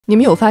你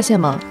们有发现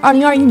吗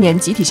？2021年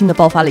集体性的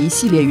爆发了一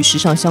系列与时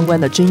尚相关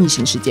的争议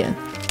性事件，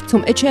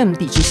从 H&M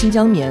抵制新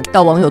疆棉，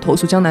到网友投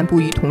诉江南布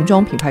衣童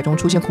装品牌中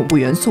出现恐怖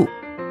元素，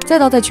再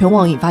到在全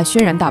网引发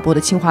轩然大波的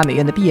清华美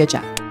院的毕业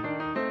展，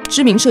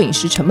知名摄影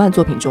师陈曼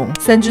作品中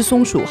3只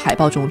松鼠海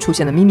报中出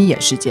现的眯眯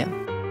眼事件。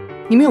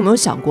你们有没有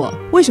想过，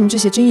为什么这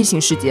些争议性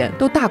事件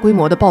都大规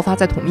模的爆发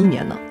在同一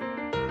年呢？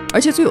而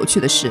且最有趣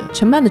的是，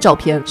陈曼的照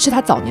片是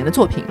他早年的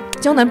作品，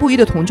江南布衣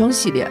的童装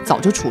系列早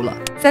就出了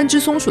，3只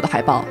松鼠的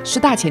海报是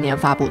大前年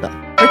发布的，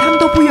而他们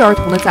都不约而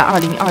同的在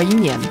2021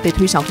年被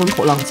推上风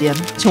口浪尖，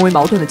成为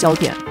矛盾的焦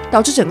点，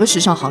导致整个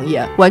时尚行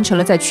业完成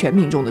了在全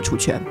民中的出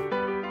圈。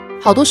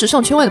好多时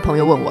尚圈外的朋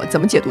友问我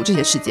怎么解读这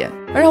些事件，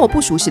而让我不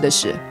熟悉的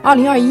是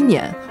，2021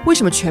年为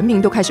什么全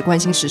民都开始关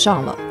心时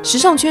尚了？时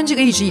尚圈这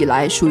个一直以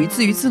来属于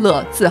自娱自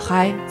乐、自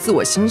嗨、自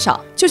我欣赏，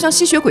就像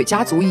吸血鬼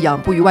家族一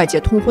样不与外界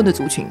通婚的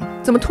族群，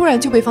怎么突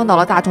然就被放到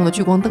了大众的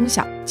聚光灯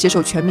下，接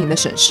受全民的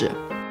审视？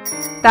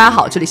大家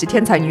好，这里是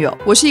天才女友，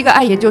我是一个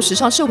爱研究时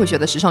尚社会学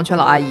的时尚圈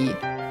老阿姨。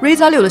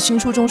Reza 6的新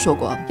书中说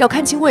过，要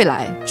看清未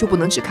来，就不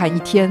能只看1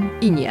天、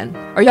1年，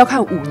而要看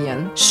5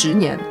年、10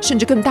年，甚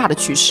至更大的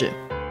趋势。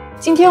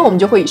今天我们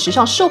就会以时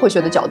尚社会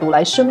学的角度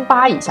来深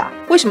扒一下，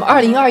为什么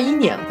2021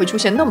年会出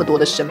现那么多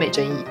的审美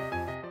争议。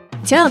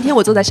前2天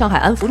我走在上海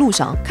安福路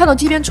上，看到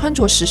街边穿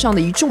着时尚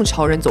的一众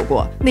潮人走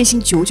过，内心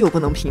久久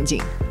不能平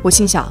静。我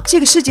心想，这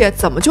个世界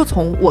怎么就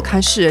从我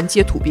看世人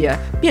皆土鳖，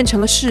变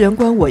成了世人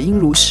观我应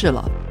如是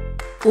了？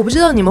我不知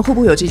道你们会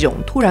不会有这种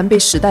突然被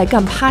时代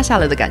干趴下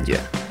来的感觉，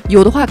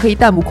有的话可以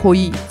弹幕扣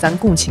1，咱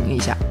共情一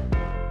下。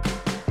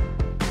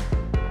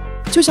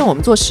就像我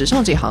们做时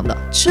尚这行的，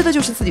吃的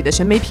就是自己的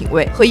审美品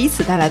味和以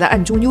此带来的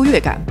暗中优越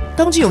感。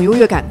当这种优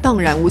越感荡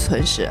然无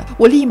存时，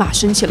我立马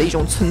升起了一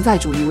种存在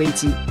主义危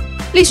机。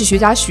历史学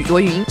家许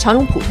卓云常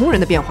用普通人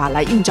的变化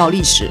来映照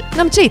历史，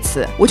那么这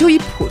次我就以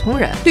普通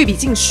人对比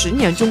近10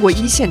年中国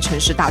1线城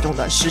市大众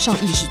的时尚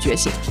意识觉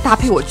醒，搭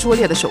配我拙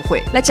劣的手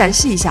绘，来展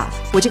示一下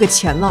我这个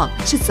前浪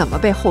是怎么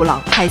被后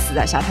浪拍死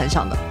在沙滩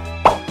上的。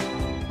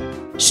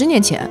10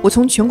年前，我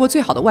从全国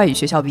最好的外语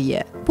学校毕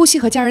业，不惜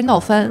和家人闹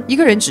翻，一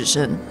个人只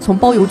身从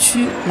包邮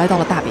区来到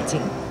了大北京。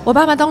我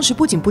爸妈当时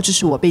不仅不支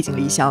持我背井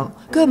离乡，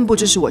更不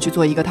支持我去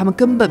做一个他们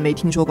根本没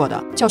听说过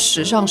的叫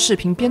时尚视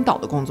频编导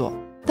的工作。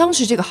当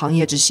时这个行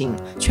业之星，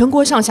全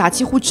国上下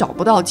几乎找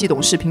不到既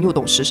懂视频又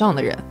懂时尚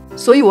的人，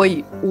所以我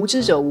以无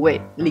知者无畏，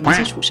零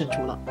基础胜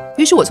出了。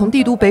于是我从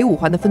帝都北5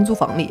环的分租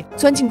房里，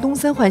钻进东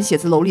3环写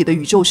字楼里的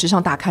宇宙时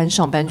尚大刊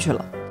上班去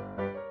了。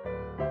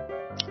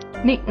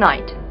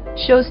Midnight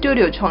Show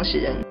Studio 创始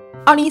人。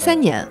2013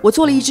年，我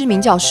做了一支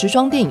名叫《时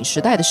装电影时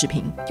代》的视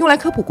频，用来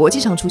科普国际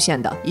上出现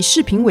的以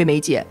视频为媒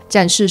介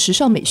展示时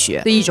尚美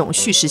学的一种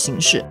叙事形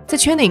式，在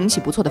圈内引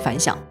起不错的反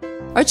响。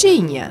而这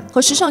一年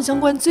和时尚相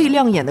关最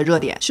亮眼的热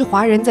点是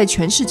华人在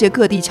全世界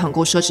各地抢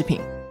购奢侈品。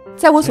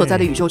在我所在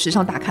的宇宙时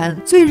尚大刊，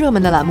最热门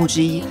的栏目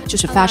之一就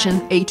是 Fashion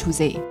A to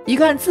Z， 一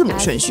个按字母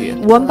顺序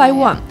One by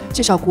One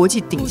介绍国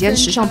际顶尖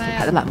时尚品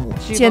牌的栏目，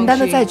简单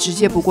的再直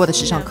接不过的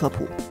时尚科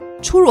普。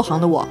初入行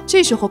的我，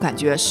这时候感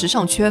觉时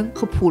尚圈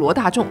和普罗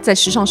大众在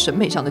时尚审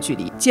美上的距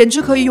离，简直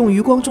可以用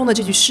余光中的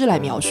这句诗来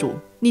描述：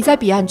你在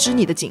彼岸织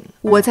你的锦，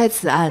我在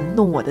此岸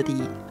弄我的笛，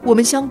我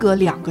们相隔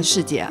2个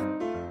世界。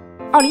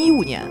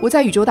2015年，我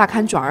在宇宙大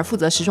刊转而负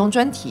责时装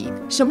专题。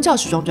什么叫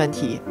时装专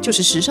题？就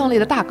是时尚类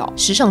的大稿，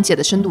时尚界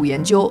的深度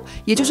研究，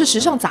也就是时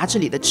尚杂志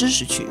里的知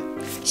识区。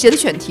写的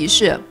选题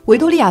是维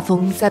多利亚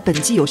风在本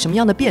季有什么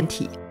样的变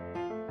体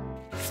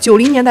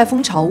？90年代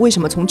风潮为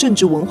什么从政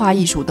治、文化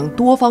艺术等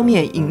多方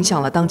面影响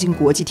了当今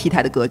国际 T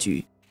台的格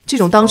局？这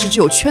种当时只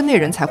有圈内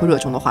人才会热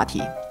衷的话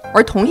题。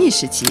而同一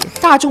时期，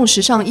大众时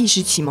尚意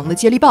识启蒙的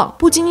接力棒，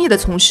不经意地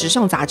从时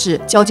尚杂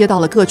志交接到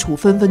了各处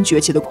纷纷崛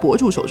起的博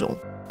主手中。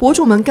博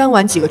主们干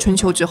完几个春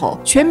秋之后，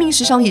全民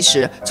时尚意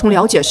识从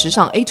了解时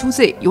尚 A to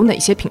Z 有哪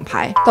些品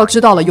牌，到知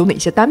道了有哪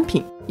些单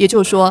品。也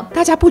就是说，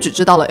大家不只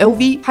知道了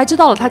LV， 还知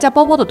道了他家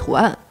包包的图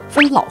案，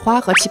分老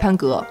花和棋盘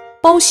格。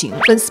包型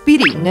分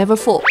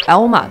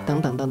Speedy、Neverfull、Alma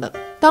等等等等。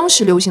当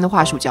时流行的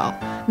话术叫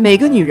每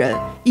个女人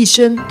一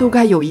生都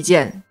该有一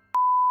件。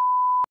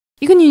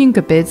一个女人这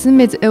辈子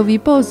买只 LV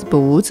包是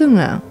不完整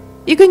啊！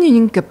一个女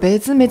人这辈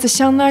子买只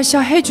香奈儿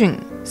小黑裙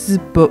是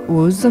不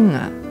完整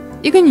啊！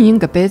一个女人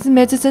这辈子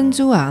买只珍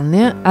珠项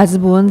链还是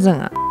不完整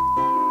啊！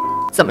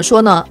怎么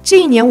说呢？这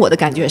一年我的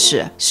感觉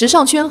是，时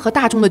尚圈和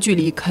大众的距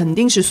离肯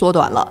定是缩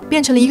短了，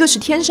变成了一个是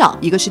天上，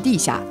一个是地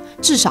下，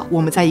至少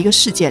我们在一个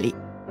世界里。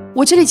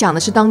我这里讲的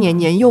是当年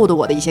年幼的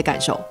我的一些感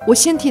受。我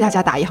先替大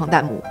家打一行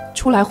弹幕：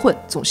出来混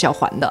总是要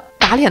还的，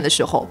打脸的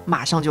时候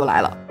马上就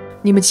来了。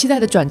你们期待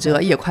的转折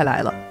也快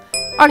来了。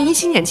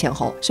2017年前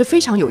后是非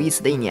常有意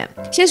思的一年，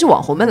先是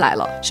网红们来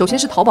了，首先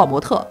是淘宝模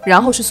特，然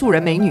后是素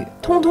人美女，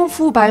通通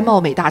肤白貌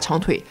美大长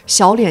腿，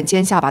小脸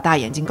尖下巴大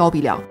眼睛高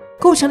鼻梁，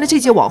构成了这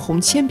届网红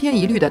千篇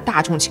一律的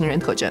大众情人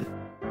特征。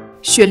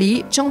雪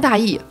梨、张大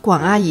奕、管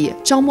阿姨、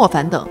张莫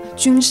凡等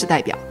均是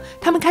代表，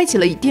他们开启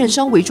了以电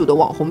商为主的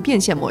网红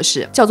变现模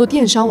式，叫做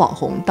电商网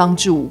红，当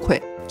之无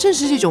愧。正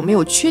是这种没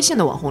有缺陷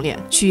的网红脸，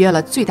取悦了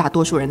最大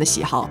多数人的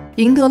喜好，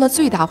赢得了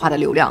最大化的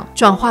流量，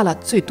转化了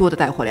最多的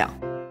带货量。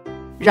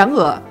然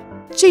而，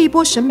这一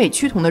波审美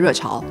趋同的热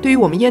潮，对于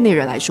我们业内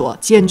人来说，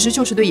简直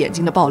就是对眼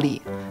睛的暴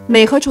力。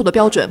美和丑的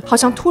标准好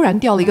像突然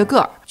掉了一个个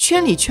儿，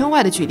圈里圈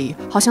外的距离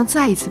好像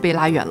再一次被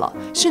拉远了，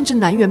甚至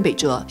南辕北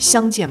辙，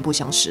相见不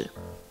相识。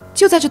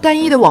就在这单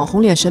一的网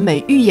红脸审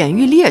美愈演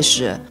愈烈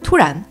时，突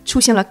然出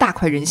现了大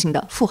快人心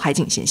的腹海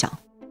景现象。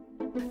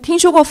听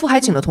说过腹海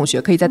景的同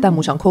学，可以在弹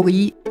幕上扣个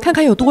1，看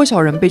看有多少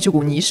人被这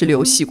股泥石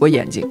流洗过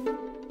眼睛。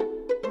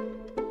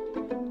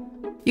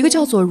一个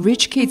叫做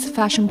Rich Kids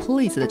Fashion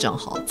Police 的账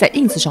号在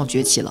ins 上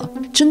崛起了，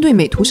针对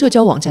美图社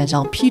交网站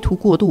上 P 图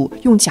过度、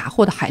用假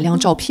货的海量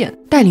照片，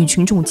带领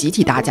群众集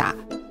体打假，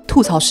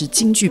吐槽时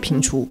金句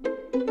频出。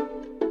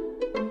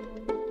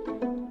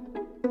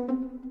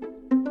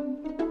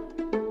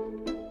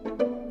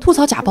吐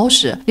槽假包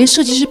时，连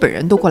设计师本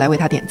人都过来为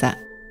他点赞。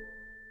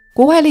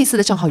国外类似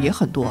的账号也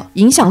很多，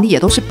影响力也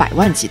都是100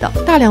万级的，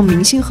大量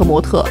明星和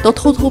模特都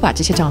偷偷把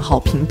这些账号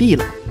屏蔽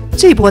了。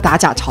这波打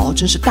假潮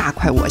真是大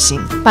快我心，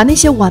把那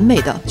些完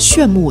美的、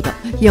炫目的、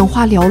眼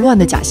花缭乱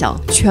的假象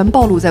全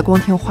暴露在光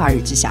天化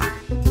日之下。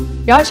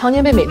然而，常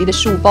年被美丽的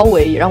事物包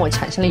围，也让我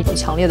产生了一种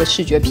强烈的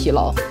视觉疲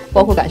劳，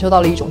包括感受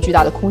到了一种巨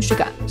大的空虚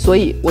感。所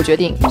以我决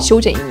定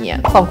休整1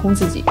年，放空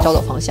自己，找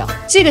找方向。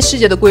这个世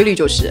界的规律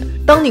就是，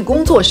当你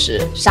工作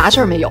时啥事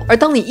儿没有，而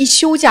当你一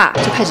休假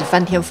就开始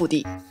翻天覆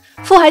地。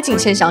腹海景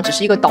现象只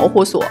是一个导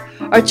火索，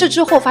而这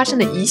之后发生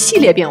的一系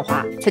列变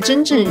化，才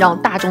真正让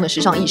大众的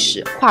时尚意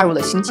识跨入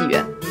了新纪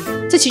元。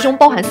这其中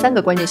包含3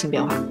个关键性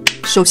变化。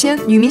首先，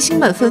女明星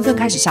们纷纷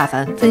开始下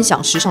凡，分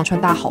享时尚穿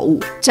搭好物，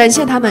展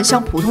现她们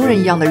像普通人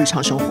一样的日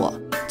常生活。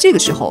这个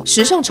时候，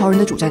时尚潮人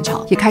的主战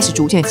场也开始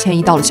逐渐迁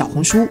移到了小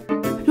红书。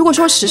如果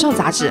说时尚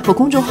杂志和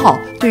公众号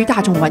对于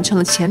大众完成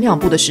了前2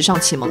步的时尚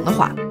启蒙的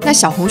话，那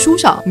小红书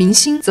上明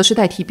星则是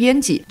代替编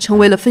辑，成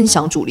为了分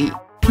享主力。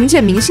凭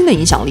借明星的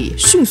影响力，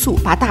迅速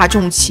把大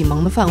众启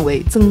蒙的范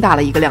围增大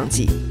了1个量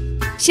级。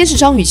先是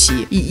张雨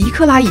绮以1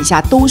克拉以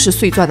下都是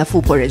碎钻的富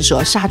婆人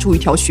设杀出一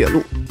条血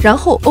路，然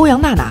后欧阳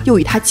娜娜又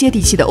以她接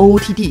地气的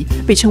OOTD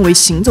被称为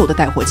行走的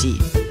带货机。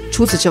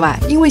除此之外，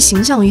因为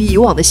形象与以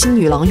往的新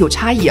女郎有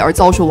差异而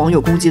遭受网友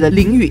攻击的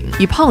林允，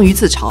以胖鱼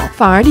自嘲，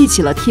反而立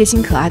起了贴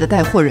心可爱的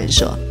带货人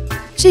设。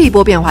这一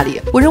波变化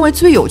里，我认为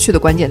最有趣的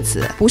关键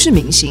词不是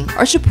明星，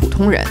而是普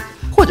通人。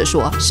或者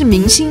说是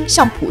明星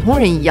像普通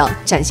人一样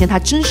展现他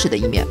真实的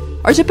一面，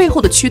而这背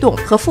后的驱动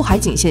和腹海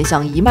景现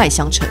象一脉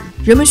相承，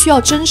人们需要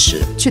真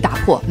实去打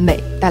破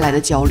美带来的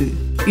焦虑。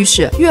于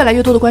是，越来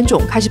越多的观众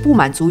开始不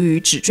满足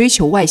于只追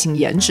求外形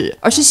颜值，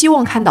而是希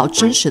望看到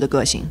真实的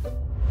个性。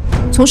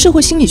从社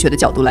会心理学的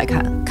角度来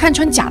看，看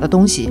穿假的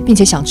东西，并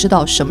且想知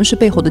道什么是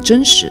背后的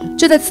真实，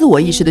这在自我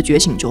意识的觉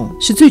醒中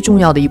是最重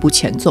要的一步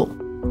前奏。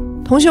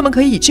同学们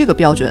可以以这个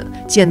标准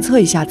检测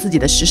一下自己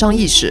的时尚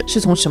意识是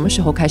从什么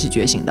时候开始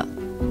觉醒的。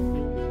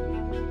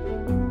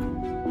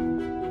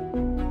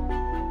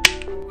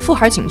腹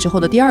海景之后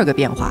的第2个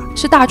变化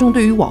是大众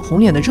对于网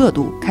红脸的热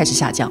度开始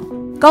下降，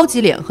高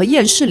级脸和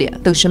厌世脸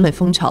等审美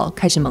风潮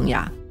开始萌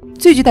芽。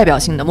最具代表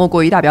性的莫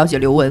过于大表姐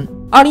刘雯。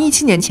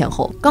2017年前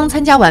后，刚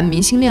参加完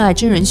明星恋爱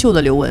真人秀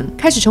的刘雯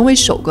开始成为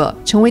首个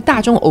成为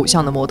大众偶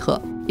像的模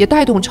特，也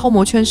带动超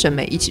模圈审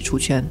美一起出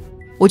圈。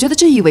我觉得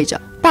这意味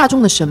着大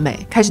众的审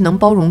美开始能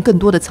包容更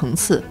多的层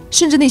次，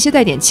甚至那些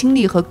带点清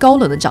丽和高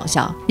冷的长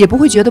相也不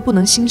会觉得不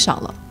能欣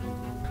赏了。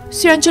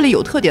虽然这类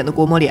有特点的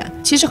国模脸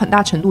其实很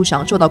大程度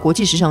上受到国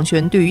际时尚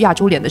圈对于亚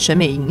洲脸的审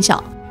美影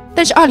响，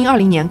但是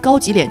2020年高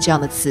级脸这样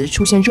的词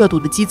出现热度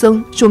的激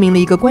增，说明了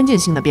一个关键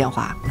性的变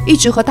化：一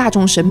直和大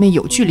众审美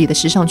有距离的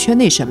时尚圈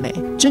内审美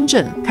真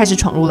正开始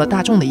闯入了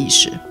大众的意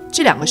识，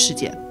这2个事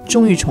件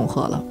终于重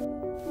合了。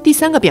第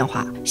3个变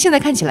化现在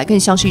看起来更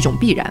像是一种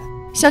必然，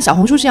像小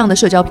红书这样的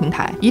社交平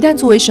台，一旦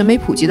作为审美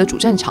普及的主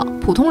战场，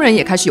普通人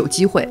也开始有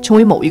机会成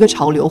为某一个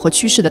潮流和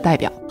趋势的代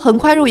表。很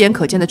快，肉眼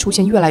可见的出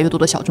现越来越多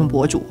的小众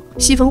博主，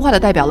细分化的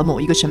代表了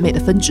某一个审美的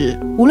分支。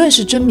无论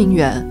是真名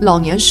媛、老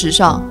年时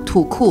尚、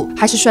土酷，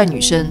还是帅女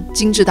生、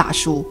精致大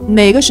叔，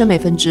每个审美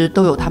分支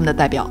都有他们的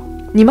代表。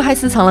你们还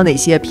私藏了哪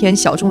些偏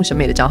小众审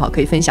美的账号？可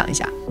以分享一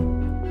下。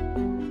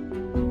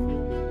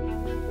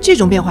这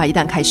种变化一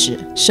旦开始，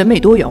审美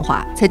多元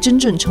化才真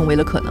正成为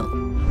了可能。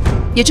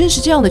也正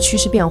是这样的趋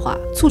势变化，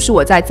促使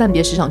我在暂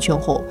别时尚圈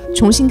后，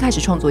重新开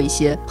始创作一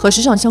些和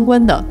时尚相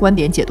关的观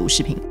点解读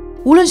视频。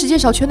无论是介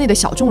绍圈内的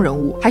小众人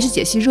物，还是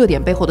解析热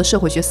点背后的社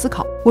会学思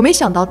考，我没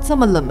想到这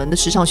么冷门的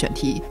时尚选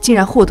题，竟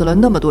然获得了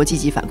那么多积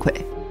极反馈。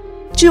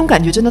这种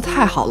感觉真的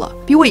太好了，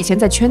比我以前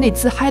在圈内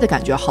自嗨的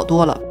感觉好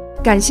多了。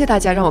感谢大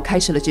家让我开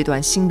始了这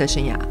段新的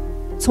生涯。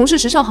从事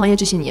时尚行业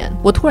这些年，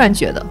我突然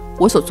觉得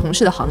我所从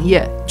事的行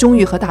业终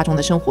于和大众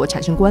的生活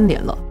产生关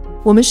联了。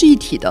我们是一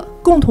体的，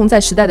共同在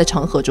时代的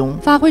长河中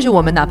发挥着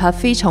我们哪怕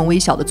非常微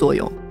小的作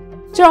用，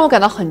这让我感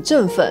到很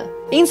振奋。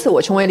因此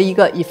我成为了一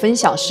个以分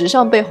享时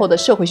尚背后的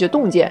社会学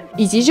洞见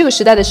以及这个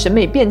时代的审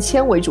美变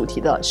迁为主题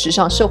的时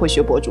尚社会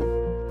学博主。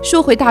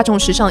说回大众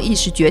时尚意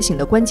识觉醒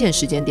的关键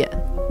时间点，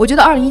我觉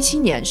得2017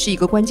年是一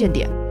个关键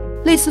点。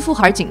类似富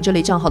海景这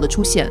类账号的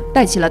出现，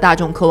带起了大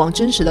众渴望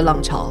真实的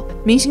浪潮。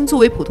明星作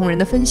为普通人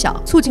的分享，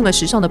促进了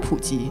时尚的普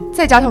及。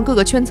再加上各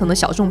个圈层的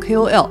小众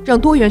KOL， 让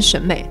多元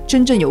审美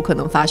真正有可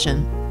能发生。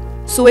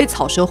所谓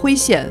草蛇灰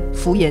线，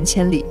浮言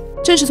千里。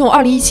正是从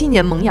2017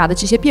年萌芽的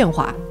这些变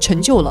化，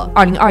成就了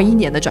2021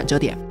年的转折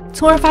点，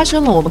从而发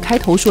生了我们开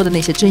头说的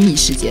那些争议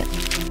事件。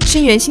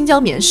声援新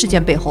疆棉事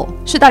件背后，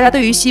是大家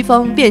对于西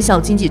方变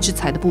相经济制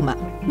裁的不满；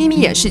眯眯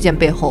眼事件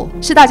背后，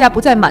是大家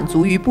不再满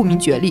足于不明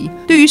觉厉，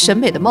对于审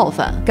美的冒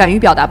犯，敢于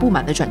表达不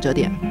满的转折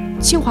点。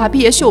清华毕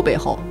业秀背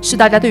后，是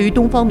大家对于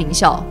东方名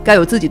校该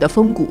有自己的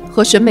风骨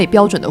和审美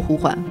标准的呼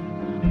唤。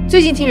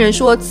最近听人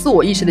说，自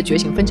我意识的觉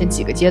醒分成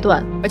几个阶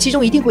段，而其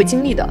中一定会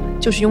经历的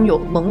就是拥有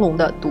朦胧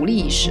的独立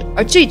意识，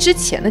而这之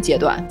前的阶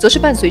段则是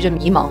伴随着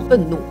迷茫、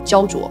愤怒、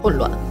焦灼、混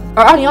乱。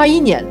而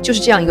2021年就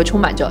是这样一个充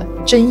满着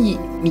争议、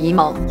迷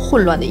茫、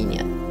混乱的一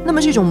年。那么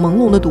这种朦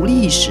胧的独立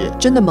意识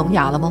真的萌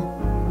芽了吗？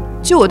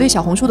就我对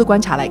小红书的观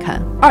察来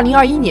看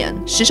，2021年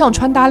时尚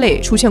穿搭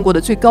类出现过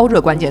的最高热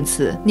关键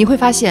词，你会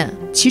发现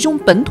其中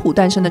本土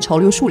诞生的潮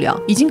流数量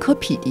已经可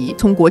匹敌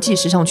从国际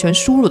时尚圈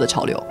输入的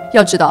潮流。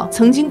要知道，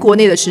曾经国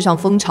内的时尚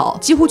风潮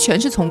几乎全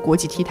是从国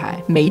际 T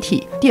台、媒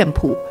体、店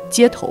铺、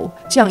街头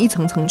这样一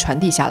层层传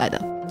递下来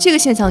的。这个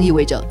现象意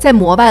味着，在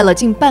膜拜了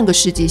近半个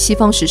世纪西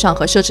方时尚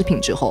和奢侈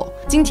品之后，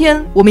今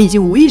天我们已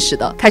经无意识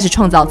地开始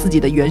创造自己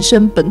的原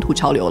生本土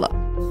潮流了。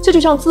这就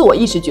像自我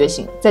意识觉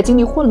醒在经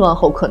历混乱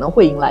后可能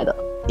会迎来的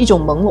一种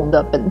朦胧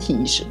的本体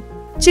意识。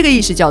这个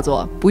意识叫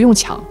做不用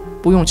抢，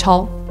不用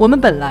抄，我们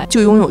本来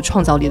就拥有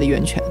创造力的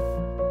源泉。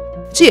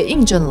这也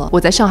印证了我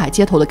在上海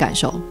街头的感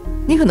受。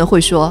你可能会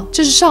说，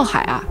这是上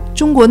海啊，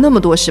中国那么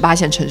多18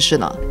线城市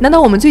呢，难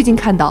道我们最近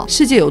看到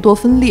世界有多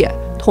分裂，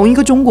同一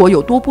个中国有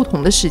多不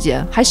同的事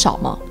件还少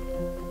吗？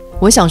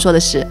我想说的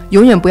是，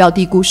永远不要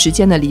低估时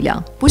间的力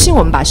量。不信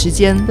我们把时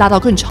间拉到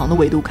更长的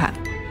维度看。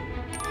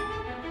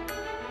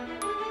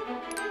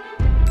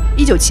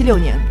1976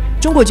年，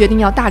中国决定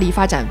要大力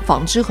发展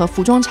纺织和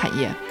服装产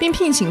业，并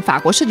聘请法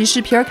国设计师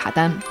皮尔卡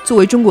丹作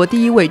为中国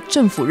第一位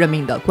政府任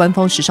命的官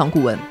方时尚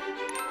顾问。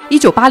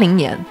1980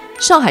年，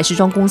上海时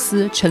装公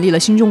司成立了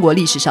新中国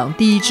历史上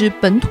第一支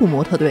本土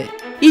模特队。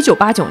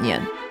1989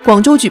年，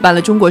广州举办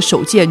了中国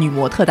首届女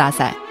模特大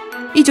赛。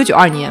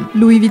1992年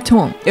 ，Louis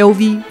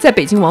Vuitton（LV） 在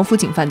北京王府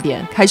井饭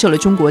店开设了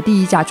中国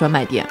第一家专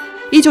卖店。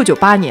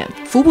1998年，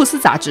福布斯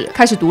杂志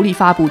开始独立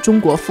发布中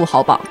国富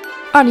豪榜。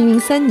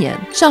2003年，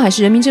上海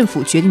市人民政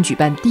府决定举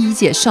办第一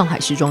届上海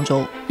时装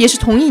周，也是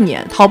同一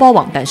年，淘宝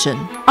网诞生。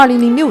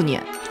2006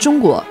年，中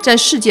国占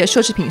世界奢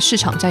侈品市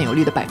场占有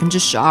率的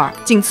12%，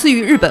仅次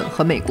于日本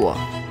和美国。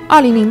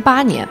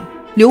2008年，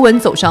刘雯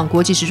走上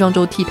国际时装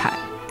周 T 台。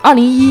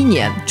2011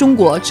年，中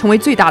国成为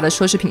最大的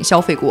奢侈品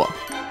消费国。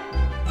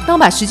当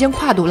把时间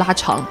跨度拉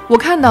长，我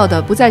看到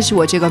的不再是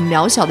我这个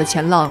渺小的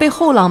前浪被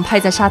后浪拍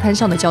在沙滩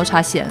上的交叉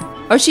线，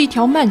而是一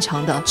条漫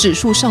长的指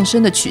数上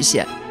升的曲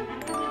线。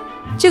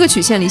这个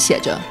曲线里写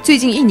着，最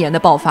近1年的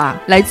爆发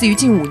来自于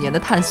近5年的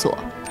探索，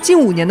近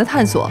5年的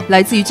探索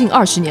来自于近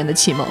20年的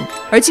启蒙，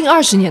而近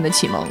20年的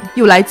启蒙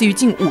又来自于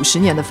近50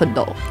年的奋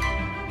斗。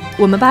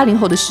我们80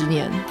后的10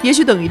年，也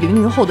许等于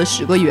00后的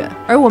10个月，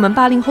而我们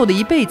80后的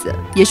一辈子，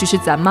也许是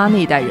咱妈那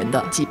一代人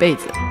的几辈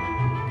子。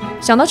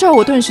想到这儿，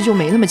我顿时就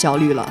没那么焦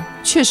虑了。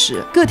确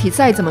实，个体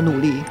再怎么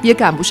努力，也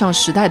赶不上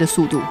时代的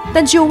速度，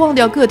但只有忘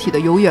掉个体的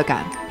优越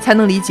感，才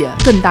能理解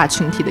更大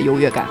群体的优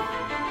越感。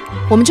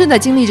我们正在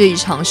经历着一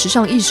场时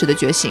尚意识的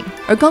觉醒，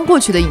而刚过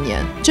去的1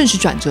年正是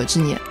转折之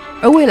年，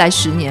而未来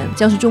10年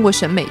将是中国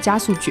审美加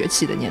速崛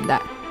起的年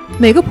代。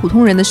每个普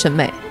通人的审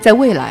美在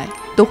未来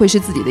都会是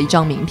自己的一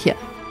张名片。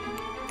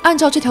按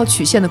照这条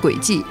曲线的轨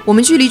迹，我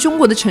们距离中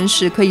国的城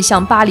市可以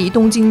像巴黎、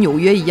东京、纽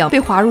约一样被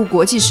划入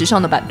国际时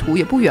尚的版图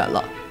也不远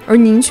了。而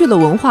凝聚了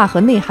文化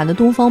和内涵的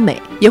东方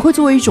美，也会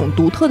作为一种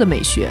独特的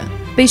美学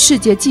被世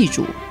界记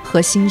住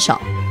和欣赏。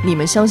你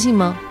们相信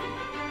吗？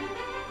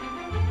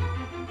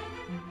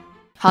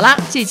好啦，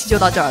这一期就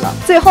到这儿了。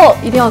最后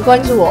一定要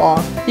关注我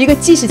哦，一个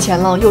既是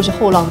前浪又是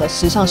后浪的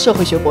时尚社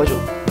会学博主。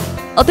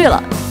哦，对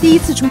了，第一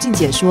次出镜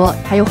解说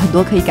还有很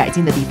多可以改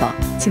进的地方，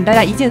请大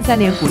家一键3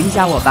连鼓励一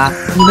下我吧，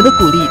你们的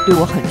鼓励对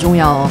我很重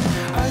要哦。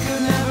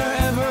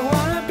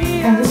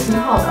感觉挺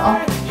好的哦。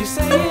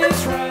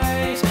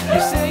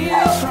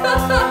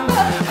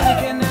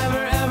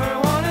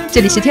这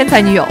里是天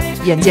才女友，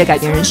眼界改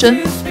变人生，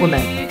我们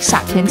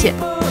下天见。